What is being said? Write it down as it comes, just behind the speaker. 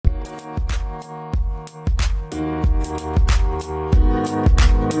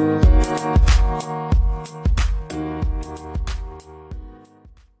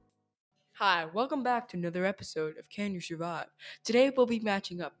welcome back to another episode of Can You Survive? Today we'll be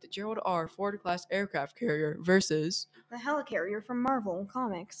matching up the Gerald R. Ford-class aircraft carrier versus, The helicarrier from Marvel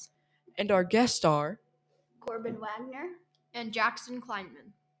Comics. and our guest star. Corbin Wagner. And Jackson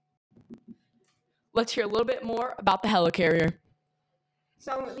Kleinman. Let's hear a little bit more about the helicarrier.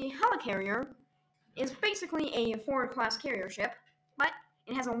 So the helicarrier is basically a Ford-class carrier ship, but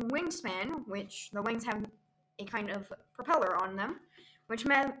it has a wingspan, which the wings have a kind of propeller on them, which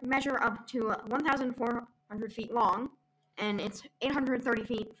measure up to 1,400 feet long, and it's 830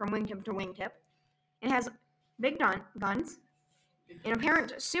 feet from wingtip to wingtip. It has big guns, an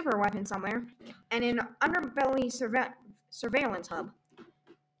apparent super weapon somewhere, and an underbelly surveillance hub.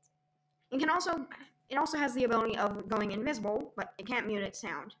 It also has the ability of going invisible, but it can't mute its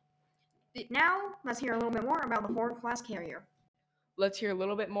sound. Now, let's hear a little bit more about the Ford-class carrier. Let's hear a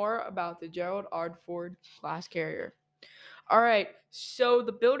little bit more about the Gerald R. Ford-class carrier. All right, so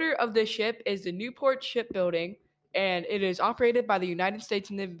the builder of this ship is the Newport Shipbuilding, and it is operated by the United States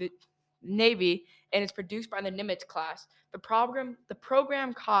Navy, and it's produced by the Nimitz class. The program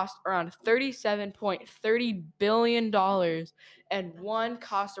cost around $37.30 billion, and one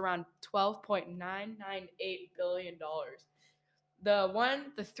cost around $12.998 billion.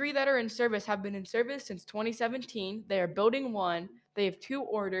 The three that are in service have been in service since 2017. They are building one. They have 2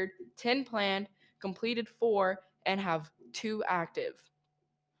 ordered, 10 planned, completed 4, and have 2 active.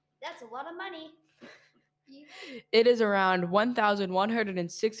 That's a lot of money. It is around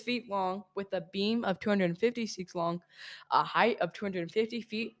 1,106 feet long with a beam of 256 long, a height of 250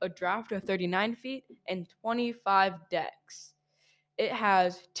 feet, a draft of 39 feet, and 25 decks. It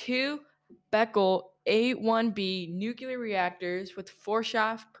has 2 Bechtel A1B nuclear reactors with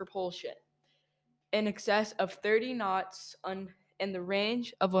 4-shaft propulsion in excess of 30 knots in the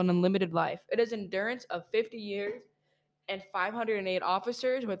range of an unlimited life. It has endurance of 50 years and 508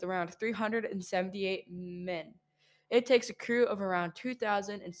 officers with around 378 men. It takes a crew of around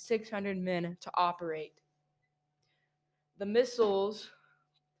 2,600 men to operate. The missiles,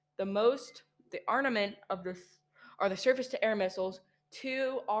 the armament of this are the surface-to-air missiles,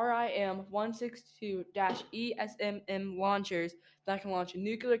 2 RIM-162-ESMM launchers that can launch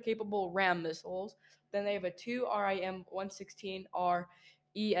nuclear-capable RAM missiles. Then they have a 2 RIM-116R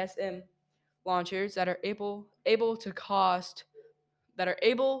ESM launchers that are able to cause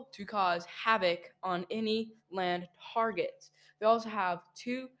havoc on any land targets. They also have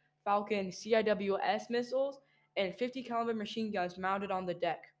 2 Falcon CIWS missiles and 50 caliber machine guns mounted on the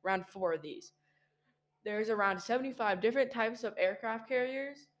deck, around 4 of these. There's around 75 different types of aircraft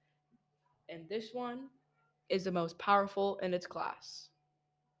carriers, and this one is the most powerful in its class.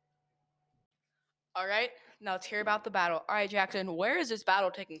 All right, now let's hear about the battle. All right, Jackson, where is this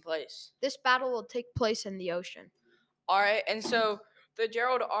battle taking place? This battle will take place in the ocean. All right, and so the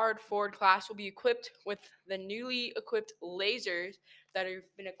Gerald R. Ford class will be equipped with the newly equipped lasers that have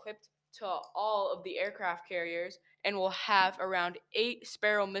been equipped to all of the aircraft carriers, and will have around 8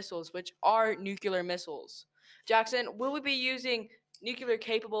 Sparrow missiles, which are nuclear missiles. Jackson, will we be using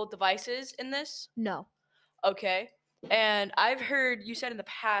nuclear-capable devices in this? No. Okay, and I've heard you said in the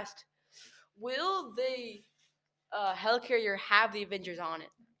past, will the helicarrier have the Avengers on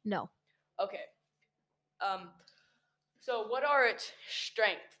it? No. Okay. So what are its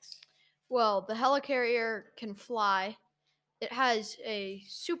strengths? Well, the helicarrier can fly. It has a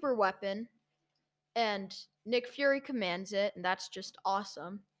super weapon, and Nick Fury commands it, and that's just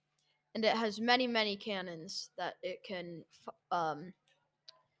awesome. And it has many, many cannons that it can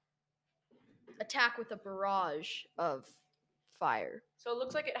attack with a barrage of fire. So it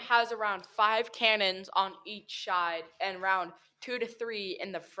looks like it has around 5 cannons on each side and around 2 to 3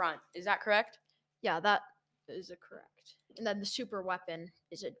 in the front. Is that correct? Yeah, that is correct. And then the super weapon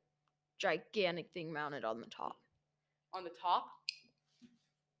is a gigantic thing mounted on the top. On the top?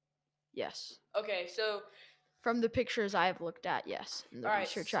 Yes. Okay, so From the pictures I've looked at, yes. And the All right.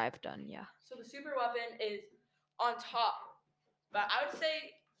 research I've done, yeah. the super weapon is on top. But I would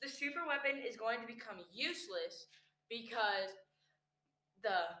say the super weapon is going to become useless because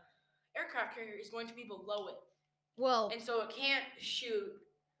the aircraft carrier is going to be below it. Well, And so it can't shoot.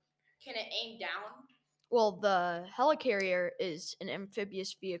 Can it aim down? well, the helicarrier is an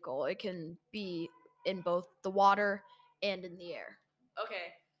amphibious vehicle. It can be in both the water and in the air.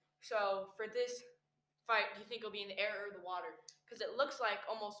 Okay, so for this fight, do you think it'll be in the air or the water? Because it looks like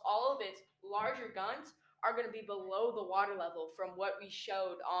almost all of its larger guns are going to be below the water level from what we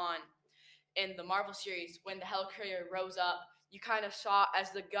showed on in the Marvel series when the helicarrier rose up. You kind of saw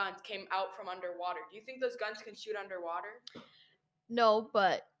as the guns came out from underwater. Do you think those guns can shoot underwater? No,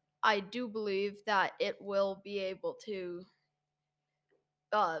 but I do believe that it will be able to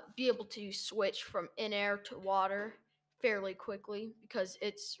be able to switch from in air to water fairly quickly because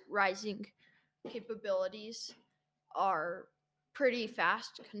its rising capabilities are pretty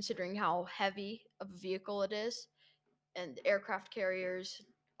fast considering how heavy of a vehicle it is. And aircraft carriers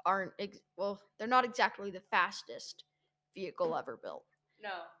aren't, well, they're not exactly the fastest vehicle ever built. No,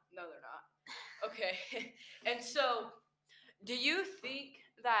 they're not. Okay. And so, do you think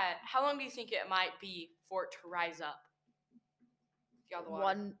that, how long do you think it might be for it to rise up? Get out of the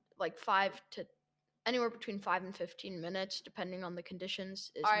water. Anywhere between 5 and 15 minutes, depending on the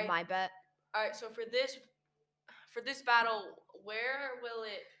conditions, is Alright. my bet. All right, so for this battle, where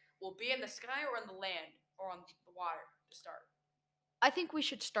will be in the sky or on the land or on the water to start? I think we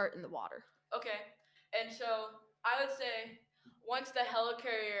should start in the water. Okay, and so I would say once the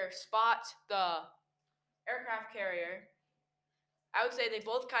helicarrier spots the aircraft carrier, I would say they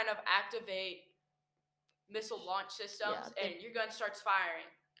both kind of activate missile launch systems, and your gun starts firing.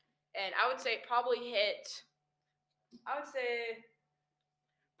 And I would say it probably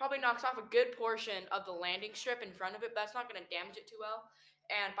knocks off a good portion of the landing strip in front of it, but that's not going to damage it too well.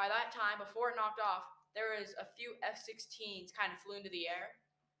 And by that time, before it knocked off, there was a few F-16s kind of flew into the air.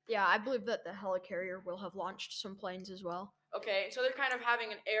 Yeah, I believe that the helicarrier will have launched some planes as well. Okay, so they're kind of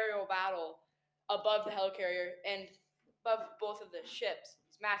having an aerial battle above the helicarrier and above both of the ships,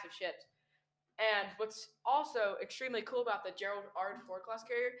 these massive ships. And what's also extremely cool about the Gerald R. Ford class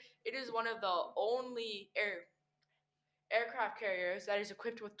carrier, it is one of the only aircraft carriers that is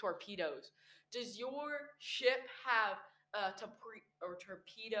equipped with torpedoes. Does your ship have a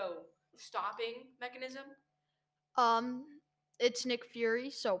torpedo stopping mechanism? It's Nick Fury,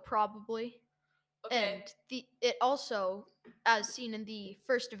 so probably. Okay. And it also, as seen in the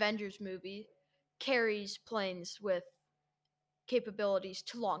first Avengers movie, carries planes with capabilities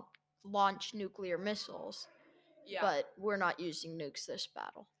to launch nuclear missiles. Yeah. But we're not using nukes this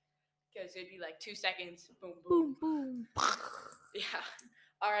battle. Because it'd be like 2 seconds. Boom, boom. Boom, boom. Yeah.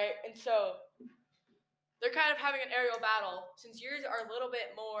 All right. And so they're kind of having an aerial battle. Since yours are a little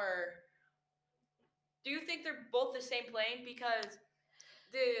bit more, do you think they're both the same plane? Because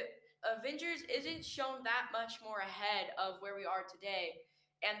the Avengers isn't shown that much more ahead of where we are today.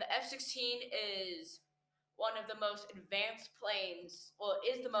 And the F-16 is one of the most advanced planes. Well,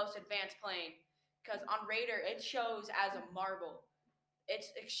 it is the most advanced plane. Because on radar, it shows as a marble.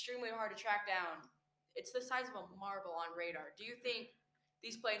 It's extremely hard to track down. It's the size of a marble on radar. Do you think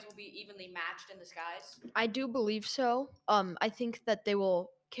these planes will be evenly matched in the skies? I do believe so. I think that they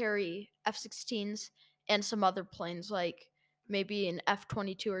will carry F-16s and some other planes, like maybe an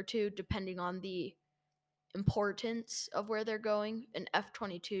F-22 or 2, depending on the importance of where they're going. And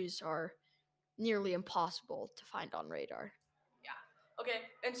F-22s are nearly impossible to find on radar. Yeah. Okay.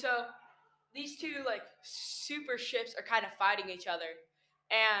 And so these two like super ships are kind of fighting each other,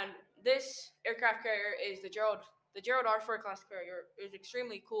 and this aircraft carrier is the Gerald R. Ford class carrier is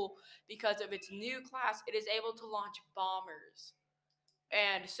extremely cool because of its new class. It is able to launch bombers,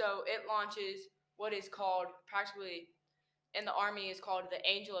 and so it launches what is called practically in the Army is called the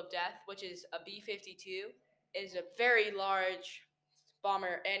Angel of Death, which is a B-52. It is a very large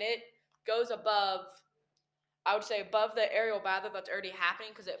bomber, and it goes above, I would say, above the aerial battle that's already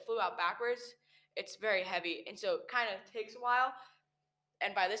happening because it flew out backwards. It's very heavy, and so it kind of takes a while.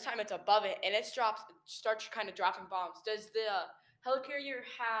 And by this time, it's above it, and it starts kind of dropping bombs. Does the helicarrier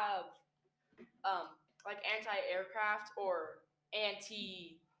have like anti-aircraft or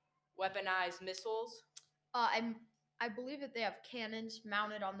anti-weaponized missiles? I believe that they have cannons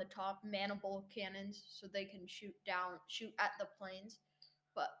mounted on the top, manable cannons, so they can shoot at the planes.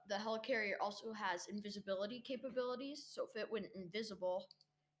 But the helicarrier also has invisibility capabilities, so if it went invisible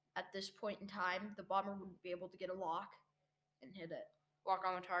at this point in time, the bomber wouldn't be able to get a lock and hit it. Lock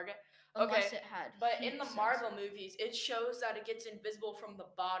on the target? Unless Okay. it had But heat in the sensor. Marvel movies, it shows that it gets invisible from the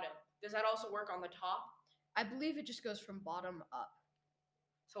bottom. Does that also work on the top? I believe it just goes from bottom up.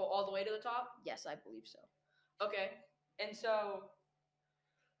 So all the way to the top? Yes, I believe so. Okay. And so,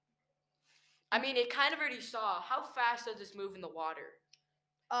 I mean, it kind of already saw. How fast does this move in the water?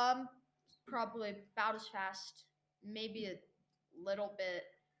 Probably about as fast, maybe a little bit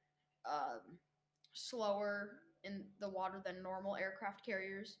slower in the water than normal aircraft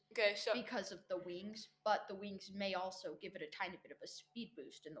carriers. Okay, so because of the wings, but the wings may also give it a tiny bit of a speed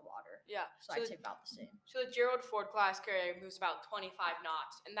boost in the water. yeah, So I'd say about the same. So the Gerald Ford class carrier moves about 25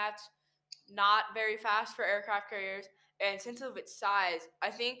 knots, and that's not very fast for aircraft carriers. And since of its size,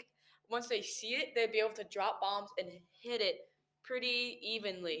 I think once they see it, they'd be able to drop bombs and hit it pretty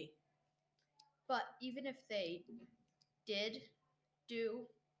evenly. But even if they did do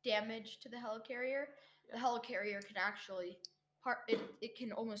damage to the helicarrier, the helicarrier can actually it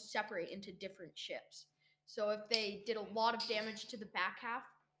can almost separate into different ships. So if they did a lot of damage to the back half,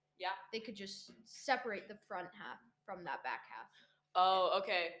 Yeah. they could just separate the front half from that back half. Oh,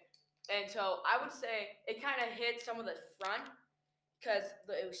 okay. And so I would say it kind of hit some of the front because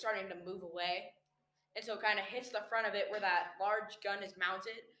it was starting to move away. And so it kind of hits the front of it where that large gun is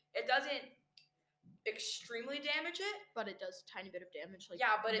mounted. It doesn't extremely damage it. But it does a tiny bit of damage. Like,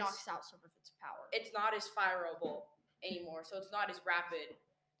 Yeah, but knocks out some of its power. It's not as fireable anymore, so it's not as rapid.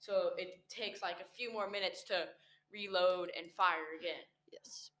 So it takes like a few more minutes to reload and fire again.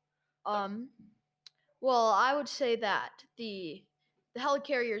 Yes. Well, I would say that the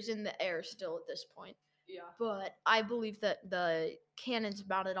helicarrier's in the air still at this point. Yeah. But I believe that the cannons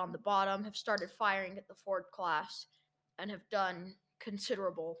mounted on the bottom have started firing at the Ford class and have done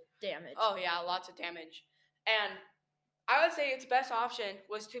considerable damage. Oh yeah, lots of damage. And I would say its best option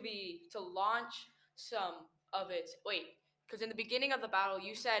was to launch some of its because in the beginning of the battle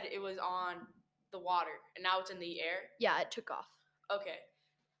you said it was on the water and now it's in the air. Yeah, it took off. Okay.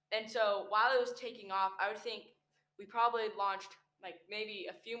 And so while it was taking off, I would think we probably launched like maybe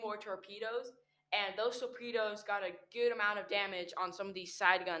a few more torpedoes, and those torpedoes got a good amount of damage on some of these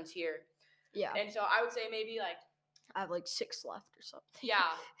side guns here. Yeah. And so I would say maybe like I have like 6 left or something.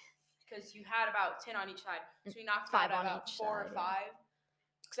 yeah, because you had about 10 on each side, so you knocked 5 out on about each 4 or side, 5.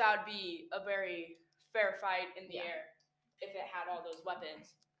 Because that would be a very fair fight in the Yeah. air if it had all those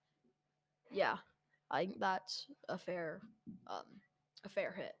weapons. Yeah, I think that's a fair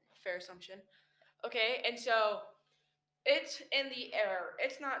hit. Fair assumption. Okay, and so it's in the air.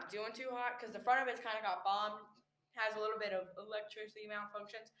 It's not doing too hot because the front of it's kind of got bombed. Has a little bit of electricity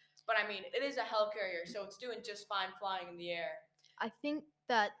malfunctions. But I mean, it is a helicarrier, so it's doing just fine flying in the air. I think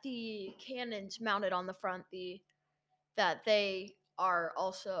that the cannons mounted on the front, that they are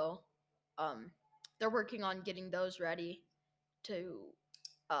also, they're working on getting those ready to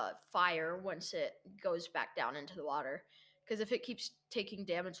fire once it goes back down into the water. Because if it keeps taking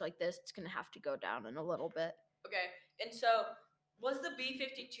damage like this, it's going to have to go down in a little bit. Okay, and so was the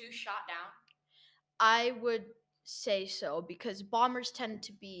B-52 shot down? I would say so, because bombers tend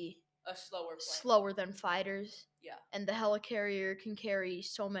to be A slower plane. slower than fighters. Yeah. And the helicarrier can carry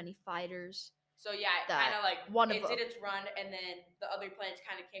so many fighters. So yeah, it that kind of like one of it did them- its run, and then the other planes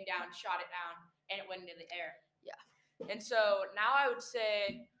kind of came down, shot it down, and it went into the air. Yeah. And so now I would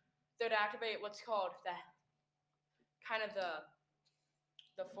say they'd activate what's called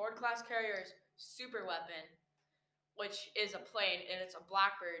the Ford class carrier's super weapon, which is a plane, and it's a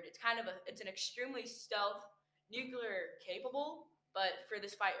Blackbird. It's an extremely stealth, nuclear capable, but for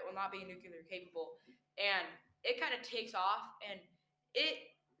this fight it will not be nuclear capable. And it kind of takes off, and it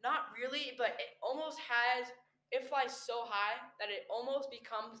not really, but it flies so high that it almost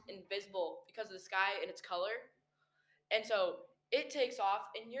becomes invisible because of the sky and its color. And so it takes off,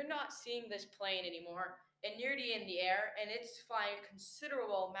 and you're not seeing this plane anymore, and you're in the air, and it's flying a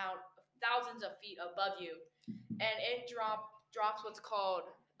considerable amount of thousands of feet above you, and it drops what's called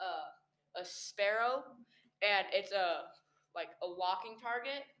a Sparrow, and it's a locking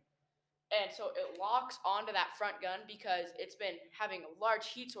target. And so it locks onto that front gun because it's been having a large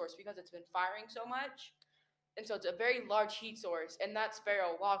heat source because it's been firing so much. And so it's a very large heat source, and that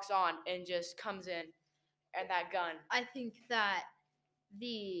Sparrow locks on and just comes in, and that gun. I think that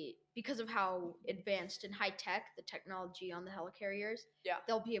because of how advanced and high tech the technology on the helicarriers, Yeah.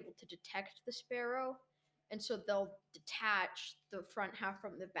 they'll be able to detect the Sparrow, and so they'll detach the front half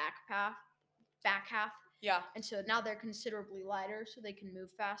from the back half. Yeah. And so now they're considerably lighter, so they can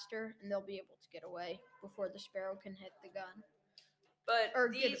move faster, and they'll be able to get away before the Sparrow can hit the gun. But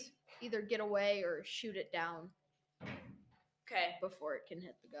Or either get away or shoot it down okay. before it can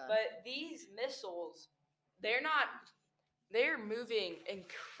hit the gun. But these missiles, they're moving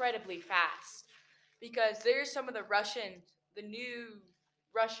incredibly fast because there's some of the new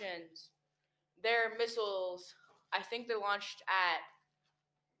Russians, their missiles, I think they're launched at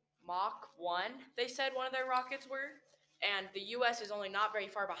Mach 1, they said one of their rockets were, and the U.S. is only not very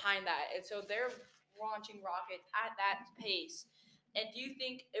far behind that, and so they're launching rockets at that pace. And do you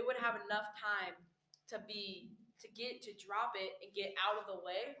think it would have enough time to drop it and get out of the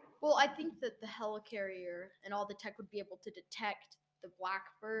way? Well, I think that the helicarrier and all the tech would be able to detect the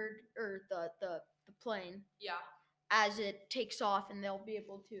Blackbird or the plane Yeah. as it takes off, and they'll be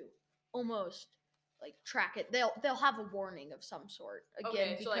able to almost like track it. They'll have a warning of some sort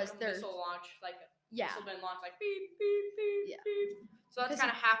again, Okay, so like because a there's missile launch, like yeah, missile been launched like beep beep beep Yeah. beep. So that's Because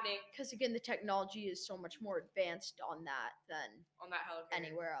kind of happening because again the technology is so much more advanced on that than on that helicarrier.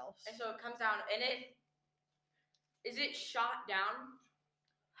 anywhere else. And so it comes down, and is it shot down?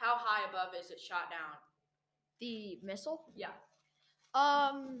 How high above is it shot down? The missile, Yeah.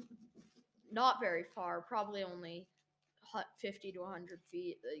 Not very far. Probably only 50 to 100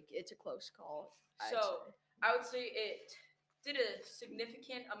 feet. Like it's a close call. I'd So say. I would say it did a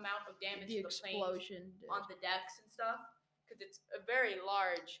significant amount of damage The to the planes explosion did. on the decks and stuff because it's a very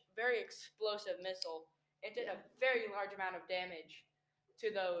large, very explosive missile. It did a very large amount of damage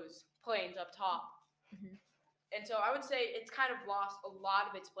to those planes up top. Mhm. And so I would say it's kind of lost a lot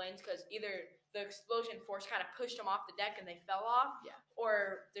of its planes because either the explosion force kind of pushed them off the deck and they fell off, Yeah.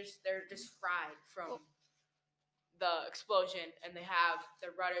 or they're just fried from the explosion and they have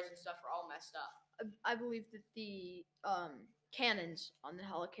their rudders and stuff are all messed up. I believe that the cannons on the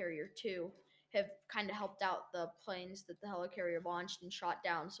helicarrier too have kind of helped out the planes that the helicarrier launched and shot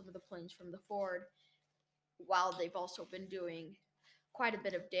down some of the planes from the Ford, while they've also been doing quite a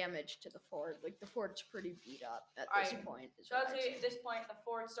bit of damage to the Ford. Like the Ford's pretty beat up at this point. is So what I'd I'd say say. at this point the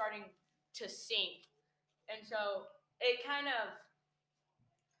Ford's starting to sink, and so it's kind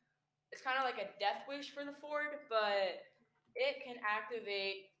of like a death wish for the Ford, but it can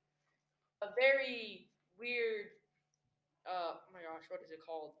activate a very weird. Oh my gosh, what is it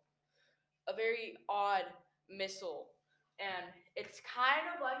called? A very odd missile, and it's kind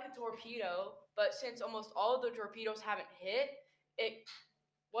of like a torpedo, but since almost all of the torpedoes haven't hit it,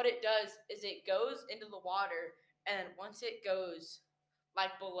 what it does is it goes into the water, and once it goes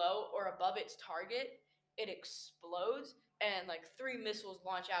like below or above its target, it explodes, and like 3 missiles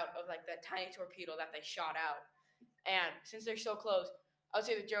launch out of like that tiny torpedo that they shot out. And since they're so close, I would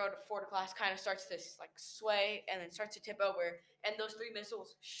say the Gerald Ford class kind of starts to like sway and then starts to tip over, and those 3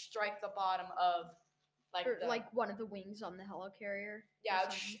 missiles strike the bottom of Or like one of the wings on the helicarrier. yeah,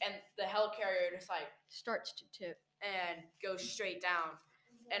 or something. and the helicarrier just like Starts to tip. and goes straight down.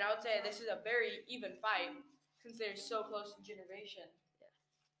 And I would say this is a very even fight since they're so close in generation.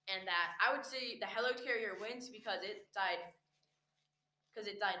 Yeah. And that I would say the helicarrier wins because it died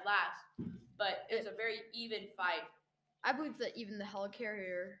last. But it was a very even fight. I believe that even the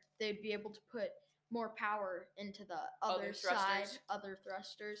helicarrier, they'd be able to put more power into the other side, thrusters? other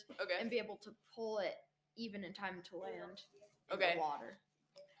thrusters, Okay. and be able to pull it even in time to land in Okay. the water.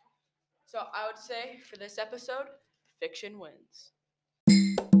 So I would say for this episode, fiction wins.